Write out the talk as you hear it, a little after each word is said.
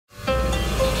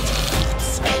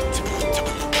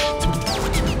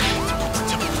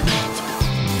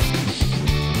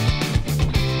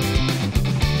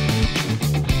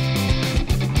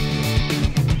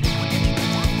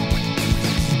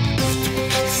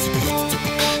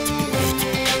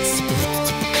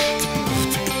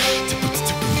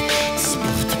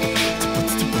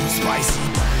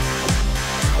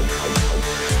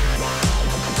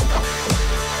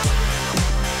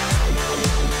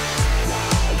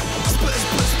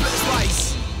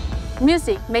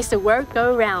Music makes the world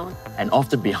go round. And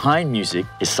often behind music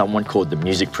is someone called the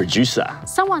music producer.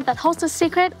 Someone that holds the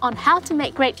secret on how to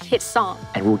make great hit songs.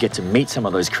 And we'll get to meet some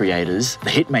of those creators,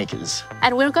 the hit makers.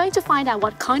 And we're going to find out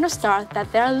what kind of star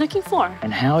that they're looking for.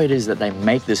 And how it is that they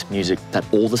make this music that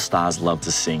all the stars love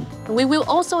to sing. We will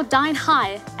also dine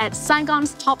high at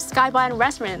Saigon's top skyline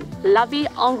restaurant, Lovey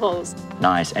Uncles.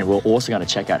 Nice, and we're also going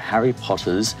to check out Harry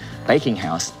Potter's baking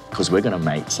house because we're going to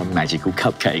make some magical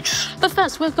cupcakes. But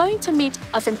first, we're going to meet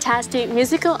a fantastic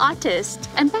musical artist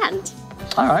and band.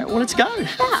 All right, well, let's go.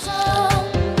 Yeah.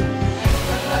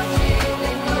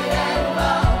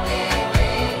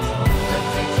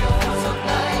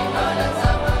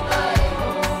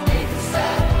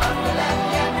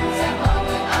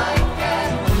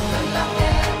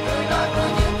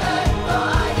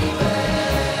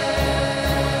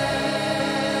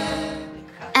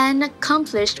 An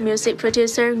accomplished music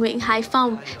producer, Nguyễn Hải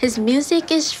Phong. His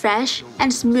music is fresh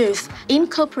and smooth,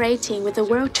 incorporating with the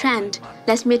world trend.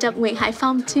 Let's meet up Nguyễn Hải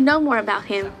Phong to know more about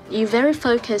him. You very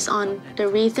focus on the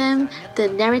rhythm, the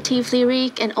narrative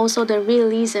lyric, and also the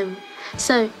realism.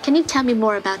 So, can you tell me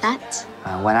more about that?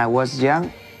 When I was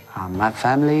young, my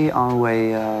family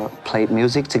always played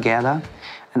music together.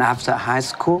 And after high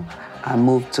school, I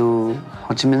moved to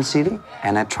Ho Chi Minh City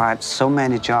and I tried so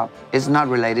many jobs. It's not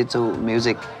related to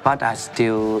music, but I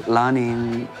still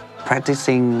learning,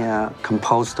 practicing,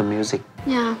 compose the music.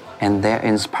 Yeah. And that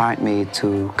inspired me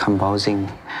to composing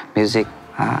music.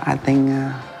 I think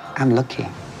I'm lucky.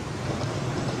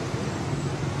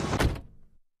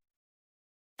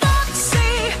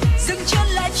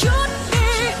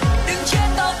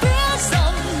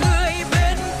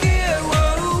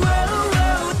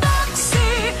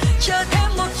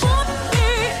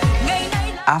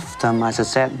 After my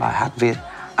success by Hát Việt,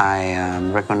 I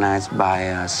am recognized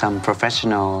by some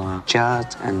professional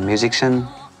judges and musicians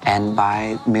and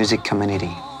by music community.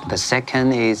 The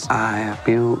second is I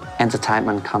build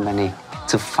entertainment company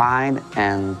to find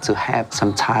and to have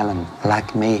some talent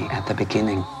like me at the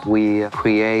beginning. We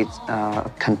create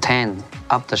content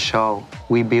of the show.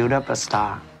 We build up a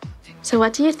star. So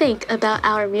what do you think about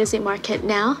our music market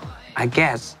now? I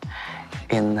guess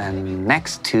in the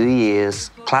next 2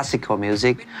 years, classical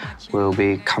music will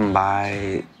be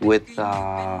combined with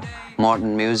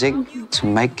modern music to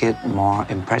make it more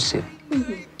impressive.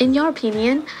 In your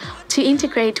opinion, to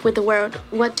integrate with the world,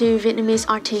 what do Vietnamese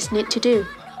artists need to do?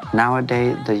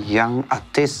 Nowadays, the young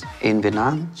artists in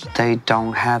Vietnam, they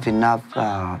don't have enough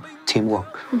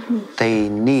teamwork. They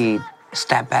need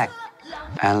step back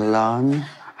and learn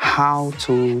how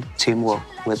to teamwork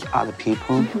with other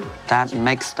people. That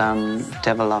makes them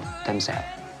develop themselves.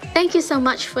 Thank you so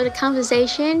much for the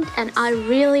conversation, and I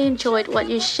really enjoyed what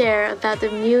you shared about the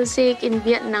music in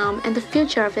Vietnam and the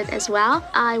future of it as well.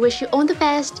 I wish you all the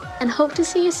best and hope to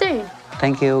see you soon.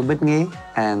 Thank you, Bích Nghi,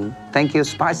 and thank you,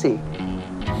 Spicy.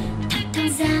 Thời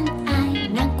gian ai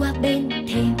ngang qua bên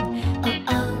thềm,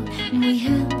 mùi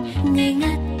hương ngây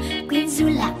ngất, quyến rũ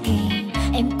lạ kỳ.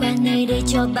 Em qua nơi đây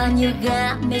cho bao nhiêu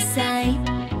gã mê say.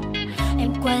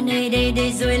 Em qua nơi đây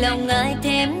để rồi lòng ai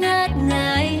thêm ngất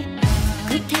ngây.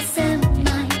 Cứ thế sớm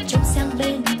mai trông sang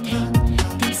bên thềm,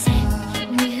 tìm xem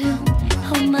mùi hương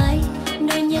hôm ấy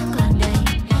nỗi nhớ còn đầy.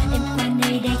 Em qua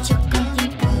nơi đây cho con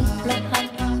tim cứ loay hoay.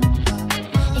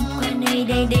 Em qua nơi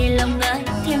đây để lòng ai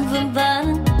thêm vương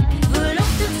vấn. Vừa lúc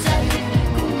thức dậy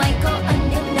cùng mày có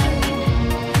anh em đây.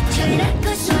 Trời đất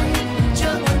cứ xoay cho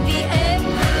buồn vì em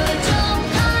vừa trông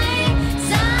thấy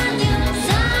giá như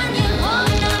hôm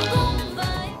nào cũng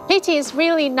vậy. It is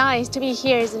really nice to be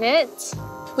here, isn't it?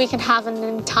 We can have an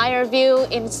entire view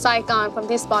in Saigon from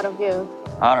this spot of view.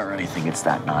 I don't really think it's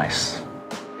that nice.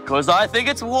 Because I think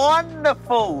it's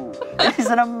wonderful. It's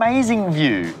an amazing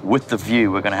view. With the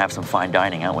view, we're going to have some fine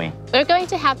dining, aren't we? We're going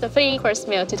to have the 3-course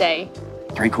meal today.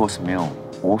 3-course meal.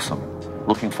 Awesome.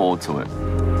 Looking forward to it.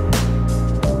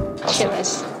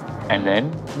 Cheers. And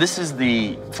then, this is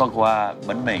the phog hoa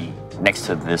bánh mì. Next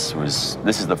to this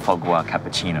is the phog hoa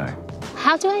cappuccino.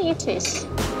 How do I eat this?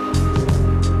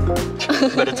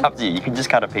 But it's up to you. You can just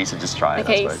cut a piece and just try it,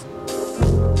 Okay. I suppose.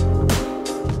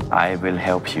 I will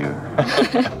help you.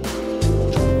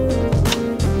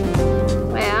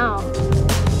 Wow.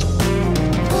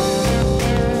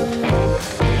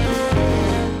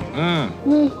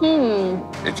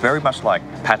 It's very much like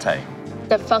pate.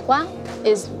 The phog hoa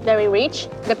is very rich.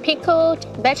 The pickled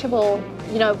vegetable,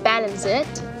 balance it.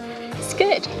 It's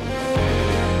good.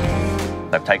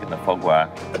 They've taken the phog hoa,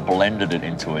 blended it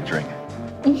into a drink.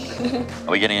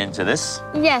 Are we getting into this?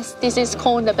 Yes, this is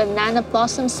called the banana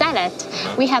blossom salad.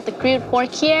 We have the grilled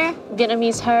pork here,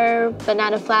 Vietnamese herb,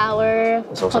 banana flour,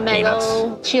 There's also pomelo,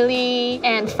 peanuts. chili,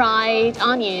 and fried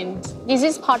onions. This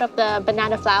is part of the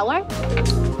banana flour.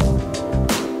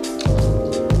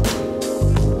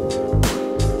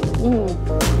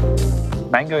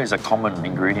 Mango is a common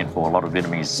ingredient for a lot of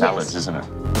Vietnamese salads, isn't it?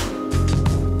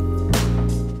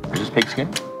 Is this pig skin?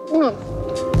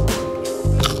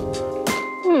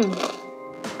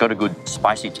 Got a good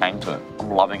spicy tang to it. I'm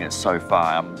loving it so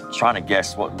far. I'm trying to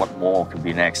guess what more could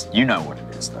be next. You know what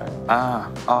it is though.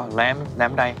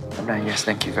 Lamb day. Yes,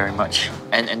 thank you very much.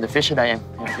 And the fish day.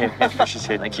 Fish is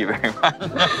here. Thank you very much.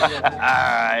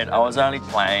 Alright, I was only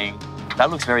playing. That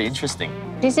looks very interesting.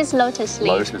 This is lotus leaf.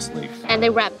 Lotus leaf. And they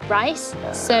wrap rice,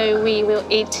 so we will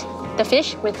eat the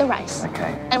fish with the rice.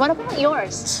 Okay. And what about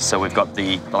yours? So we've got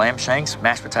the lamb shanks,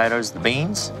 mashed potatoes, the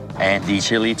beans, and the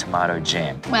chili tomato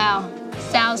jam. Wow,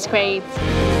 sounds great.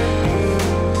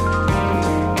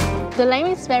 The lamb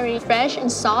is very fresh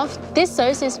and soft. This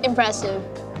sauce is impressive.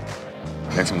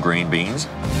 And some green beans.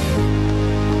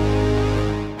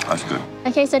 That's good.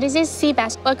 Okay, so this is sea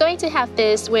bass. We're going to have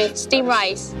this with steamed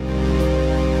rice.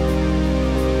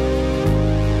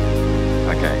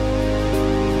 Okay.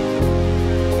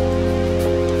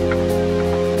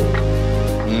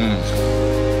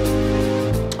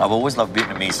 I've always loved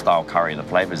Vietnamese style curry. The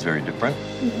flavor is very different,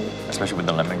 especially with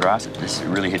the lemongrass. This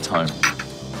really hits home.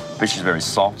 Fish is very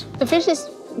soft. The fish is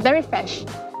very fresh.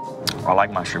 I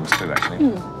like mushrooms too,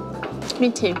 actually. Me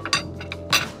too.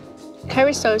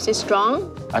 Curry sauce is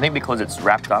strong. I think because it's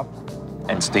wrapped up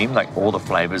and steamed, like all the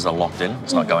flavors are locked in.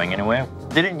 It's not going anywhere.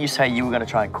 Didn't you say you were going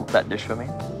to try and cook that dish for me?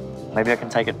 Maybe I can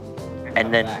take it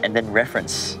and then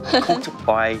reference cooked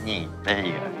by me. There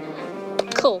you go.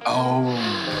 Cool. Oh.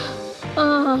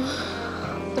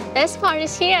 The best part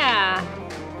is here.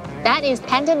 That is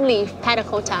pandan leaf panna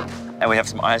cotta. And we have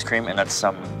some ice cream, and that's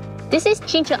some This is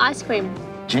ginger ice cream.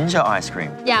 ginger ice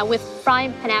cream. Yeah, with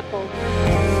fried pineapple.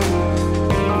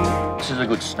 This is a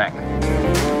good snack.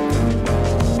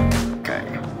 Okay.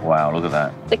 Wow, look at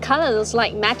that. The color looks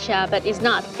like matcha, but it's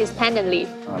not. It's pandan leaf.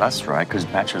 Oh, that's right, because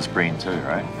matcha's green too,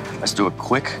 right? Let's do a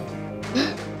quick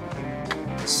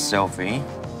selfie.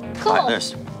 Cool. Like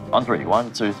this. On three.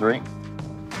 1, 2, 3.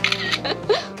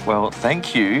 Well,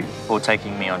 thank you for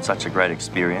taking me on such a great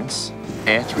experience.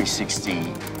 Air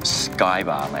 360 Sky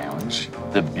Bar Lounge.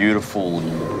 The beautiful,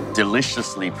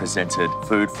 deliciously presented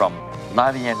food from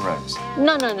La Vie en Rose.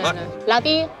 No. La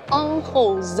vie en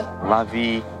rose. La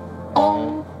Vie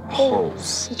en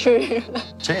Rose. True.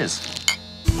 Cheers.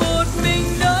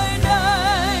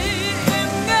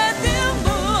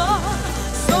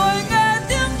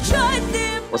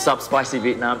 What's up, Spicy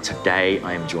Vietnam? Today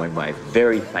I am joined by a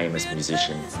very famous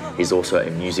musician. He's also a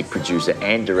music producer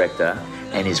and director,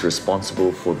 and is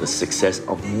responsible for the success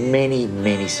of many,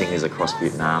 many singers across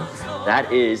Vietnam.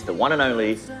 That is the one and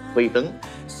only Huy Tuấn.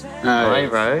 Hi,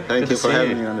 bro. Thank Good you to for see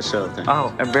having you. me on the show.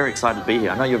 Oh, I'm very excited to be here.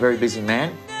 I know you're a very busy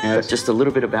man. Yes. But just a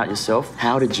little bit about yourself.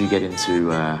 How did you get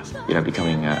into,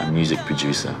 becoming a music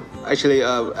producer? Actually,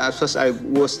 at first I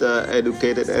was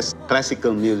educated as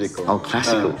classical musical. Oh,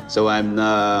 classical. So I'm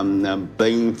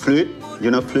playing flute.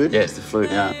 You know flute? Yes, the flute.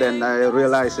 Yeah. Then I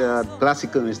realized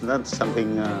classical is not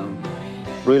something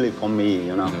really for me.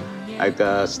 You know, I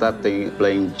started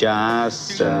playing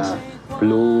jazz,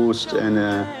 blues,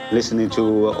 and listening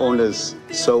to all the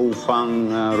soul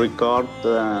funk record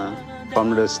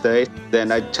from the States.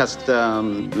 Then I just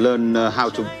learned how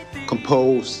to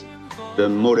compose the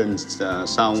modern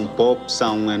song, pop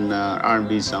song, and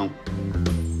R&B song.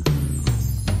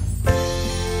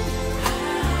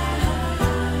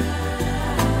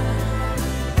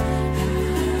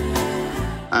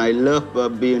 I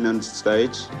love being on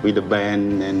stage with the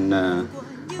band and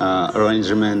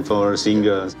arrangement for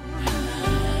singers.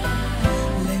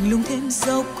 Lạnh lùng thêm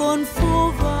dạo con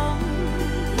phố vắng,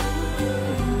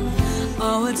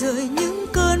 ảo rơi những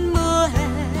cơn mưa hè.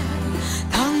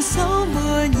 Tháng 6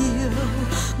 mưa nhiều,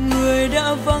 người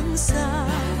đã vắng xa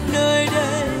nơi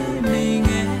đây mình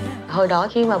nghe. Hồi đó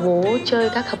khi mà bố chơi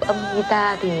các hợp âm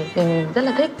guitar thì mình rất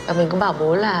là thích. Và mình cũng bảo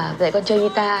bố là dạy con chơi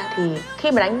guitar. Thì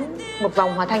khi mà đánh một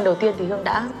vòng hòa thanh đầu tiên thì Hương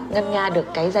đã ngân nga được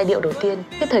cái giai điệu đầu tiên.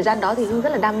 Cái thời gian đó thì Hương rất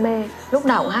là đam mê. Lúc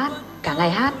nào cũng hát, cả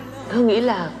ngày hát. Hương nghĩ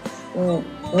là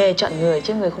nghề chọn người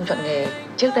chứ người không chọn nghề.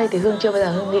 Trước đây thì Hương chưa bao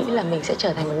giờ Hương nghĩ là mình sẽ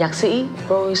trở thành một nhạc sĩ,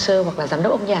 producer hoặc là giám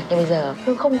đốc âm nhạc. Nhưng bây giờ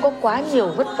Hương không có quá nhiều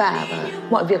vất vả và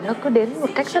mọi việc nó cứ đến một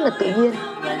cách rất là tự nhiên.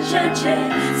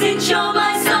 Xin cho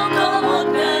mai sau có một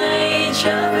ngày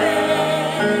trở về.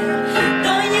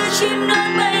 Tôi như chim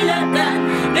non bay lạc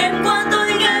đàn, đêm qua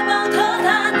tôi nghe bao thở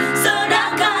than, giờ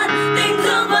đã cạn tình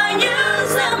thương.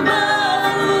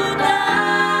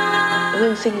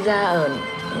 sinh ra ở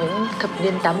những thập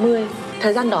niên 80.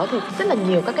 Thời gian đó thì rất là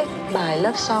nhiều các cái bài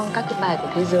love song, các cái bài của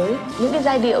thế giới, những cái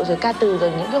giai điệu rồi ca từ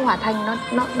rồi những cái hòa thanh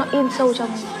nó in sâu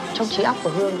trong trí óc của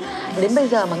Hương. Đến bây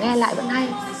giờ mà nghe lại vẫn hay.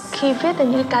 Khi viết ra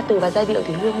những cái ca từ và giai điệu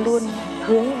thì Hương luôn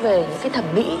hướng về những cái thẩm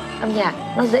mỹ âm nhạc,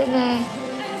 nó dễ nghe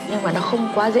nhưng mà nó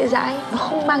không quá dễ dãi, nó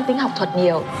không mang tính học thuật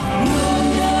nhiều.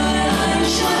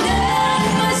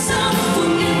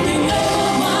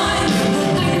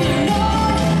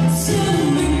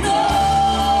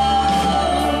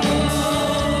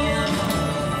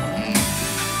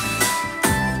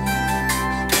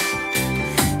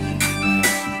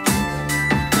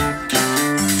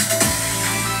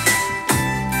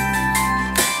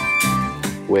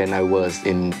 When I was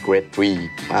in grade 3,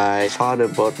 my father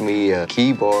bought me a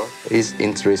keyboard. It's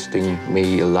interesting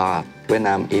me a lot. When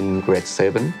I'm in grade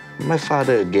 7, my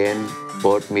father again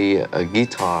bought me a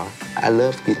guitar. I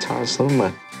love guitar so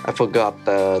much. I forgot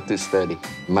to study.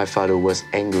 My father was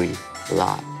angry a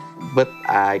lot. But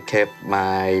I kept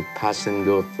my passion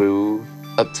go through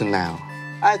up to now.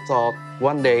 I thought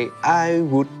one day I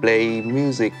would play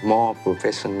music more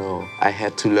professional. I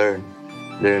had to learn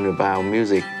about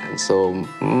music. So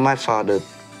my father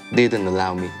didn't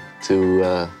allow me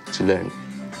to learn.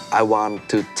 I want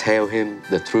to tell him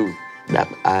the truth that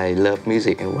I love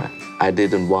music and what I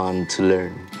didn't want to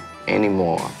learn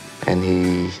anymore. And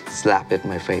he slapped at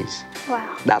my face.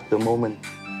 Wow. That's the moment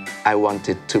I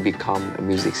wanted to become a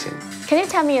musician. Can you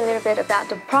tell me a little bit about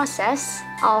the process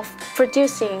of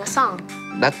producing a song?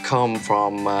 That come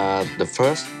from the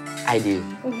first idea.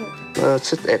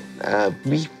 Sit at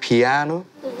piano.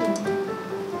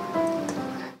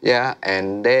 Yeah,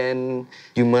 and then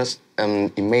you must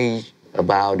imagine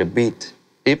about the beat.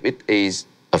 If it is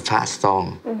a fast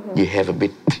song, you have a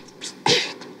beat.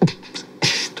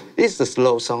 It's a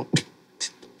slow song.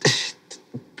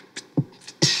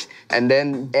 And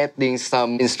then adding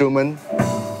some instrument.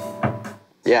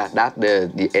 Yeah, that's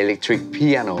the electric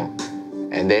piano.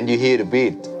 And then you hear the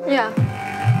beat. Yeah.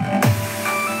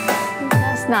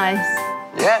 That's nice.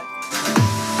 Yeah.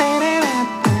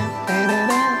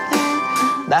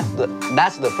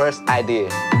 That's the first idea.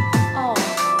 Oh.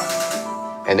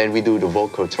 And then we do the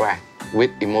vocal track with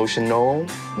emotional,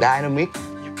 dynamic,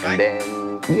 and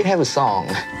then we have a song.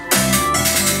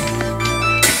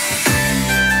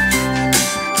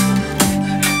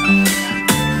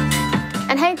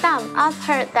 And hey Tam, I've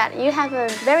heard that you have a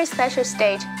very special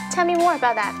stage. Tell me more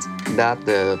about that. That's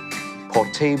the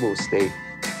portable stage,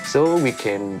 so we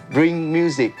can bring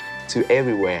music to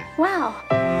everywhere. Wow.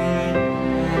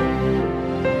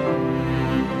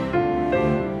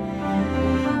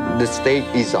 The stage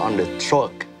is on the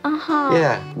truck.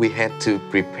 Yeah, we had to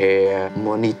prepare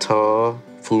monitor,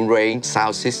 full range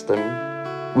sound system.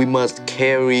 We must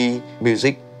carry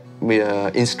music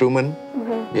instrument.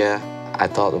 Yeah, I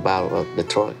thought about the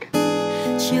truck.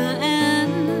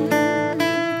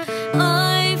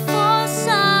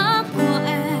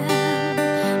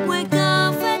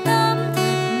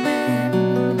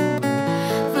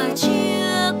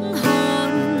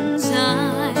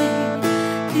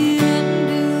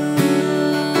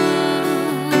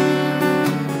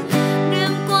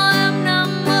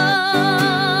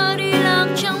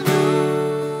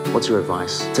 What's your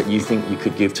advice that you think you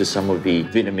could give to some of the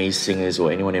Vietnamese singers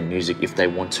or anyone in music if they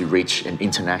want to reach an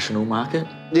international market?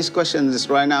 This question is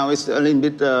right now is a little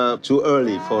bit too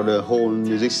early for the whole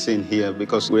music scene here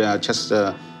because we are just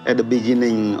at the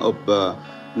beginning of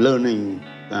learning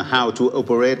how to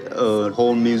operate a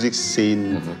whole music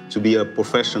scene to be a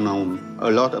professional. A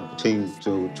lot of things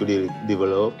to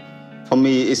develop. For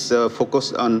me, it's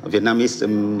focused on Vietnamese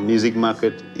music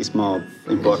market is more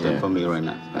important for me right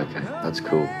now. Okay, that's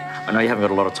cool. I know you haven't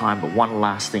got a lot of time, but one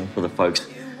last thing for the folks.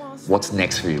 What's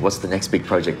next for you? What's the next big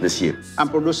project this year? I'm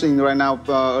producing right now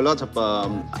a lot of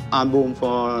album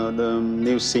for the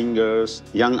new singers,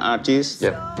 young artists.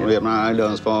 We have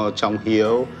idols for Trọng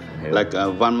Hiếu, like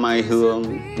Văn Mai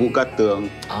Hương, Vũ Cát Tường.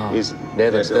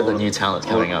 They're the new talents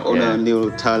coming up. All the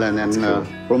new talent and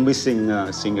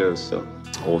promising singers. So.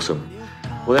 Awesome.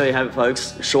 Well, there you have it,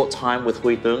 folks. Short time with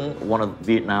Huy Tuấn, one of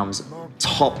Vietnam's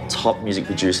top music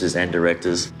producers and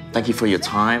directors. Thank you for your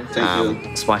time. Thank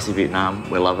you. Spicy Vietnam,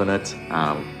 we're loving it.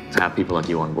 To have people like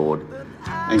you on board.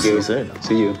 Thank you. See you soon.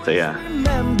 See you. See ya.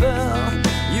 Remember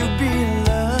you being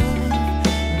loved,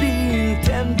 being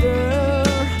tender,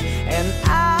 and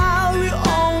I will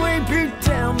always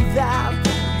pretend that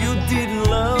you didn't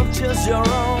love just your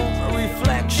own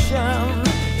reflection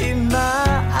in my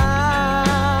eyes.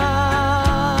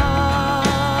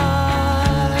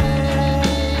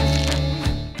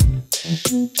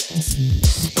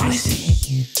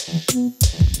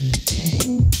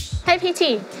 Hey PT,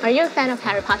 PT, are you a fan of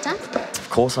Harry Potter? Of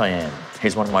course I am.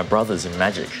 He's one of my brothers in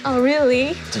magic. Oh,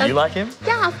 really? Do you like him?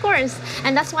 Yeah, of course.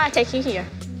 And that's why I take you here.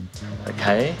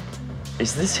 Okay.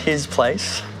 Is this his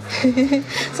place?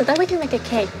 So that we can make a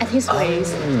cake at his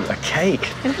place. Oh, a cake.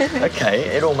 Okay,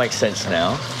 it all makes sense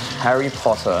now. Harry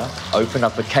Potter opened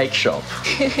up a cake shop.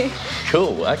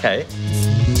 Cool, okay.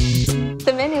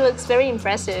 The menu looks very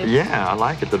impressive. Yeah, I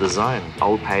like it, the design.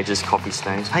 Old pages, coffee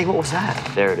stains. Hey, what was that?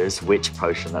 There it is, witch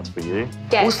potion, that's for you.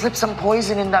 Yes. We'll slip some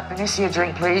poison in that Benicia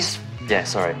drink, please. Yeah,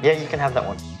 sorry. Yeah, you can have that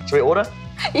one. Should we order?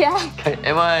 Yeah. Okay,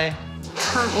 am I?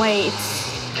 Can't wait.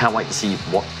 Can't wait to see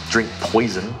what drink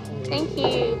poison. Thank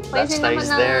you. That stays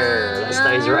there. That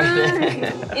stays right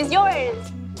there. It's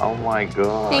yours. Oh my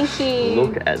god. Thank you.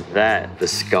 Look at that. The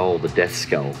skull, the death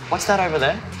skull. What's that over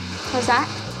there? What's that?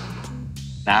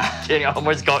 Nah, kidding. I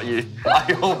almost got you.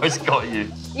 I almost got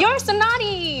you. You're so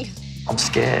naughty. I'm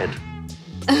scared.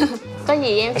 Có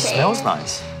gì em It sẽ... smells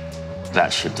nice.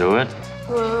 That should do it.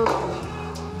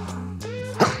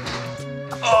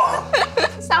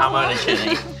 I'm only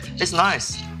kidding. It's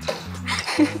nice.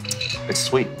 It's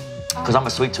sweet. Because I'm a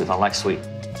sweet tooth. I like sweet.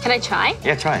 Can I try?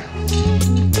 Yeah, try.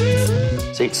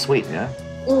 See, it's sweet, yeah?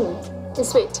 It's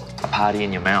sweet. A party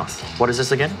in your mouth. What is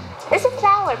this again? It's a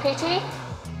flower, PT.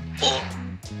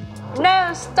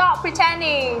 No, stop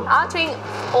pretending. I'll drink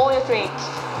all your drink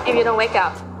if you don't wake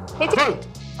up. PT.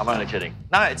 I'm only kidding.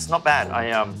 No, it's not bad.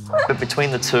 But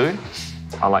between the two,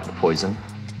 I like the poison.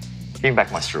 Give me back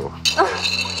my straw.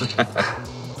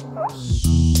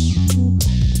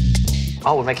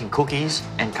 Oh, we're making cookies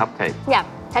and cupcake. Yeah.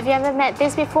 Have you ever met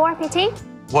this before, PT?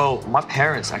 Well, my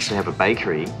parents actually have a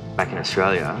bakery back in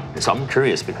Australia, so I'm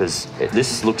curious because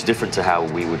this looks different to how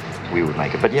we would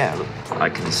make it. But yeah, look, I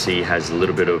can see it has a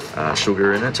little bit of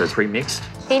sugar in it, so it's pre-mixed.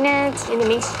 Peanuts in the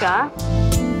mixture.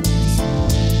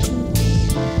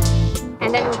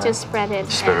 And then we'll just spread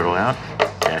it. Spread it all out?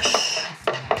 Yes.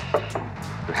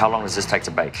 How long does this take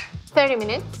to bake? 30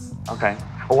 minutes. Okay.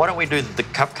 Well, why don't we do the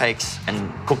cupcakes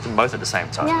and cook them both at the same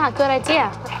time? Yeah, good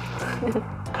idea.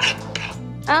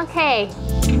 Okay.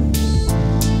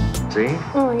 See?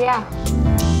 Yeah.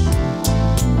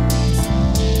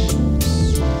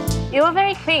 You were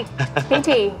very quick,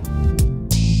 PT.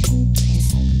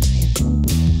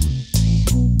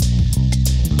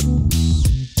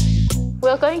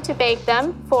 We're going to bake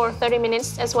them for 30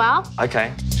 minutes as well.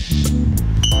 Okay.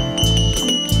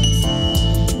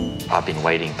 I've been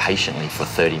waiting patiently for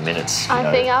 30 minutes.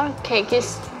 I think our cake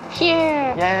is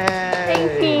here. Yay!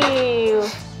 Thank you.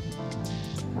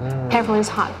 Careful, it's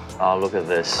hot. Oh, look at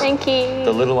this. Thank you.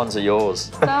 The little ones are yours.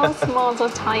 So small, so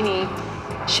tiny.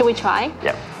 Should we try?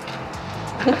 Yep.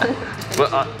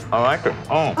 But I like it.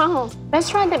 Oh, let's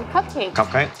try the cupcake.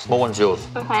 Cupcake? Small one's yours.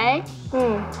 Okay.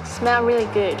 Smell really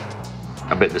good.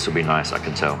 I bet this will be nice, I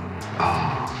can tell.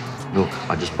 Oh, look,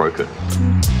 I just broke it.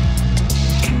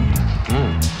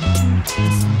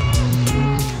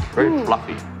 Very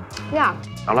fluffy. Yeah.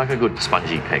 I like a good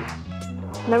spongy cake.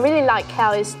 I really like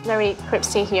how it's very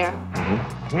crispy here.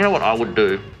 You know what I would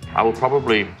do? I would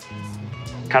probably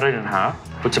cut it in half,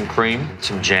 put some cream,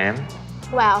 some jam.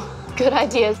 Wow, good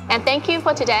ideas. And thank you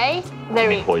for today.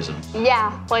 Very poison.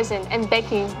 Yeah, poison and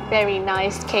baking very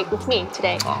nice cake with me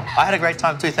today. Oh, I had a great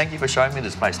time too. Thank you for showing me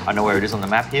this place. I know where it is on the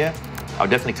map here. I'll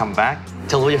definitely come back.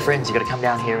 Tell all your friends you got to come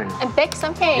down here and bake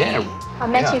some cake. Yeah. A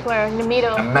magic world in the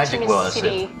middle of magic world,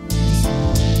 City.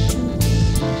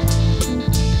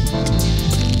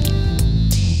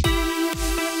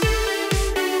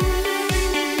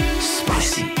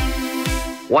 Spicy.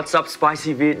 What's up,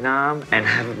 Spicy Vietnam? And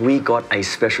have we got a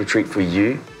special treat for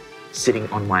you? Sitting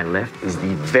on my left is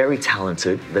the very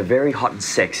talented, the very hot and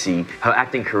sexy. Her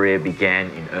acting career began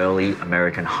in early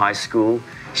American high school.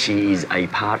 She is a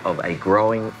part of a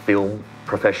growing film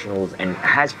professionals and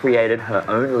has created her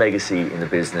own legacy in the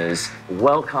business.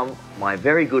 Welcome my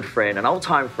very good friend, an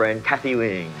old-time friend, Kathy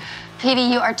Wing. Petey,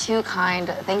 you are too kind.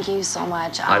 Thank you so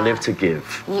much. I live to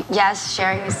give. Yes,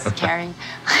 sharing is caring.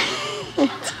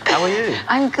 How are you?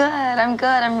 I'm good, I'm good.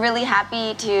 I'm really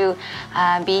happy to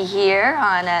be here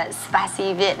on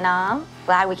Spicy Vietnam.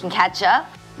 Glad we can catch up.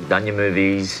 You've done your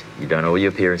movies, you've done all your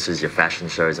appearances, your fashion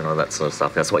shows and all that sort of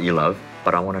stuff. That's what you love.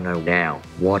 But I want to know now,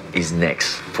 what is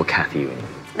next for Kathy Wing?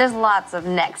 There's lots of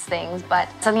next things, but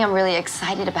something I'm really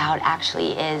excited about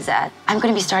actually is I'm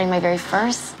going to be starting my very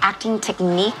first acting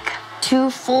technique,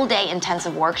 2 full-day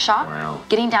intensive workshops,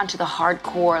 getting down to the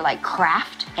hardcore like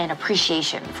craft and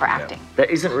appreciation for acting. There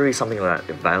isn't really something like that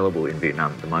available in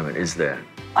Vietnam at the moment, is there?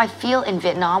 I feel in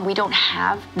Vietnam, we don't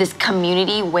have this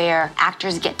community where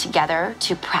actors get together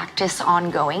to practice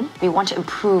ongoing. We want to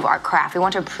improve our craft. We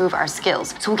want to improve our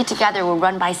skills. So we get together, we'll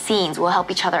run by scenes, we'll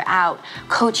help each other out,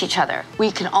 coach each other.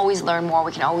 We can always learn more,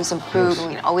 we can always improve, and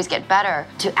we can always get better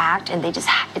to act, and they just,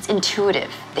 it's intuitive.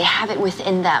 They have it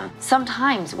within them.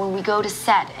 Sometimes when we go to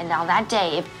set, and now that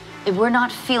day, if we're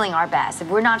not feeling our best, if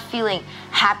we're not feeling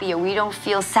happy, or we don't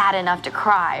feel sad enough to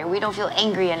cry, or we don't feel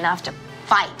angry enough to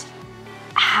fight,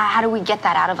 how do we get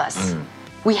that out of us?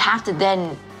 We have to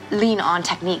then lean on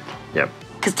technique. Yep.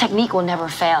 Because technique will never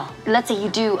fail. Let's say you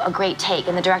do a great take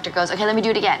and the director goes, okay, let me do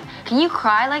it again. Can you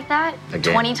cry like that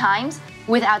again? 20 times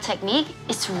without technique?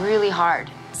 It's really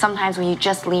hard. Sometimes when you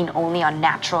just lean only on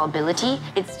natural ability,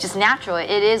 it's just natural. It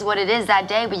is what it is that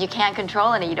day, but you can't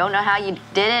control it and you don't know how you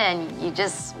did it and you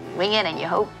just wing it and you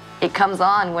hope it comes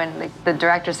on when the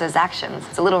director says actions.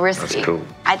 It's a little risky. That's cool.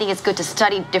 I think it's good to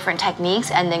study different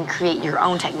techniques and then create your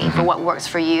own technique for what works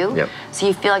for you. Yep. So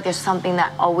you feel like there's something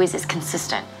that always is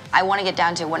consistent. I want to get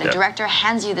down to when a director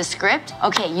hands you the script,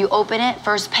 okay, you open it,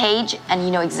 first page, and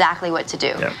you know exactly what to do.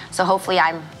 Yep. So hopefully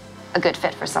I'm a good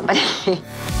fit for somebody.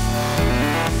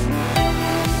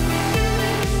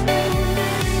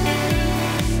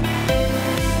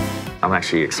 I'm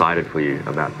actually excited for you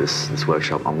about this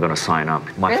workshop. I'm going to sign up.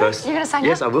 Really? You're going to sign up?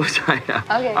 Yes, I will sign up.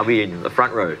 Okay. I'll be in the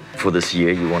front row. For this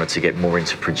year, you wanted to get more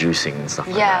into producing and stuff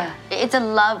like that. Yeah, it's a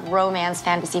love, romance,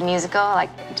 fantasy musical.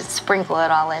 Like, just sprinkle it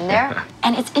all in there.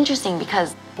 And it's interesting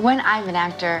because when I'm an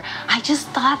actor, I just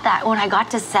thought that when I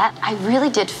got to set, I really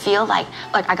did feel like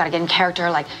I got to get in character.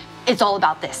 Like, it's all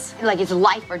about this. Like, it's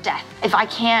life or death. If I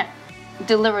can't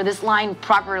deliver this line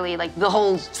properly, like the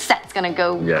whole set's gonna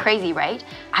go crazy, right?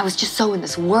 I was just so in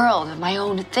this world of my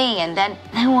own thing, and then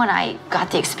when I got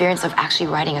the experience of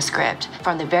actually writing a script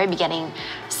from the very beginning,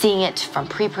 seeing it from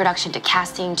pre-production to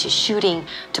casting to shooting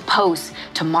to post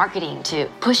to marketing to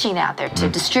pushing it out there to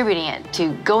distributing it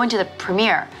to go into the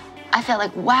premiere, I felt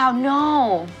like, wow,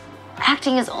 no,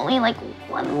 acting is only like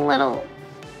one little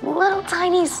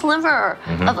tiny sliver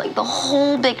of like the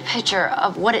whole big picture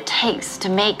of what it takes to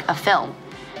make a film.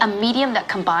 A medium that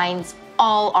combines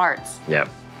all arts. Yep.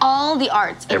 All the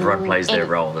arts. Everyone plays their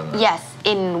role, doesn't it? Yes,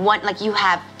 in one, like you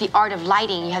have the art of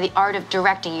lighting, you have the art of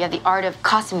directing, you have the art of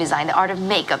costume design, the art of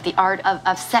makeup, the art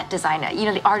of set design, you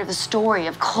know, the art of the story,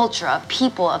 of culture, of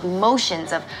people, of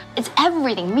emotions, it's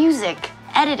everything, music,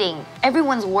 editing.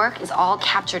 Everyone's work is all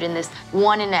captured in this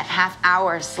 1.5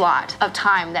 hour slot of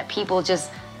time that people just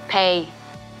pay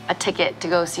a ticket to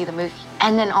go see the movie.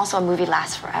 And then also a movie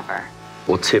lasts forever.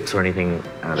 Or tips or anything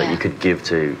that you could give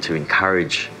to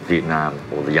encourage Vietnam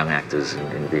or the young actors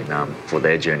in Vietnam for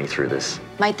their journey through this?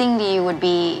 My thing to you would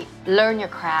be learn your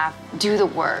craft, do the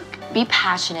work, be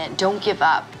passionate, don't give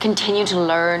up, continue to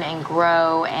learn and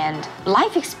grow, and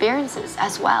life experiences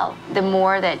as well. The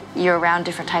more that you're around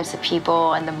different types of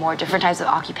people and the more different types of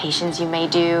occupations you may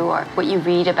do or what you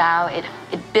read about, it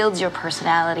builds your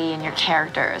personality and your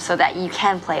character so that you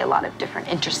can play a lot of different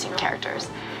interesting characters.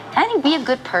 And I think be a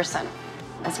good person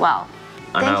as well.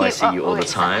 I know, I see you all the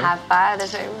time. High five,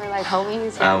 that's right, we're like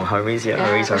homies.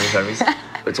 Homies.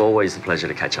 It's always a pleasure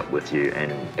to catch up with you,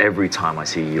 and every time I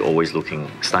see you, always looking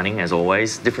stunning as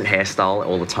always. Different hairstyle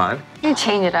all the time. You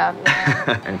change it up.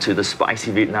 And to the Spicy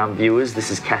Vietnam viewers,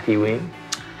 this is Kathy Nguyen.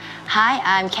 Hi,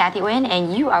 I'm Kathy Nguyen,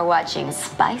 and you are watching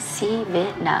Spicy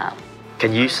Vietnam.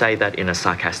 Can you say that in a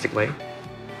sarcastic way?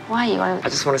 Why you want to? I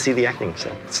just want to see the acting.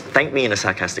 So thank me in a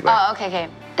sarcastic way. Oh, okay.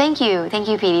 Thank you,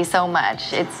 Petey, so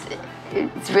much.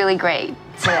 It's really great.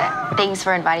 Thanks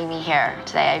for inviting me here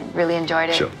today. I really enjoyed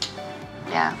it. Sure.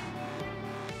 Yeah.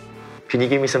 Can you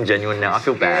give me some genuine now? I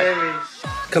feel bad.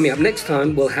 Coming up next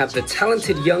time, we'll have the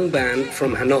talented young band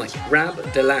from Hanoi,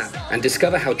 Rab De Lab, and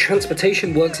discover how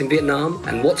transportation works in Vietnam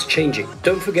and what's changing.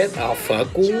 Don't forget our Phở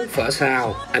Cuốn, Phở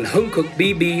Sao, and home-cooked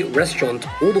BB restaurant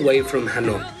all the way from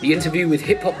Hanoi. The interview with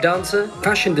hip-hop dancer,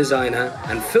 fashion designer,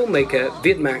 and filmmaker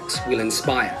Vietmax will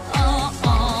inspire.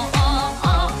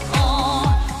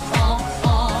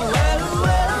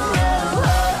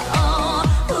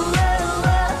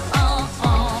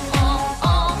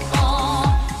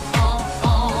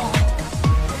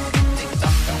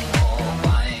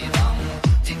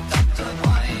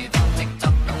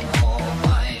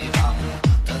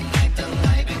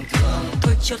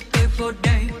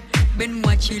 Bên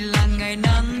ngoài chỉ là ngày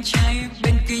nắng cháy,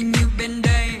 bên kia như bên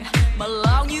đây mà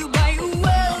lao như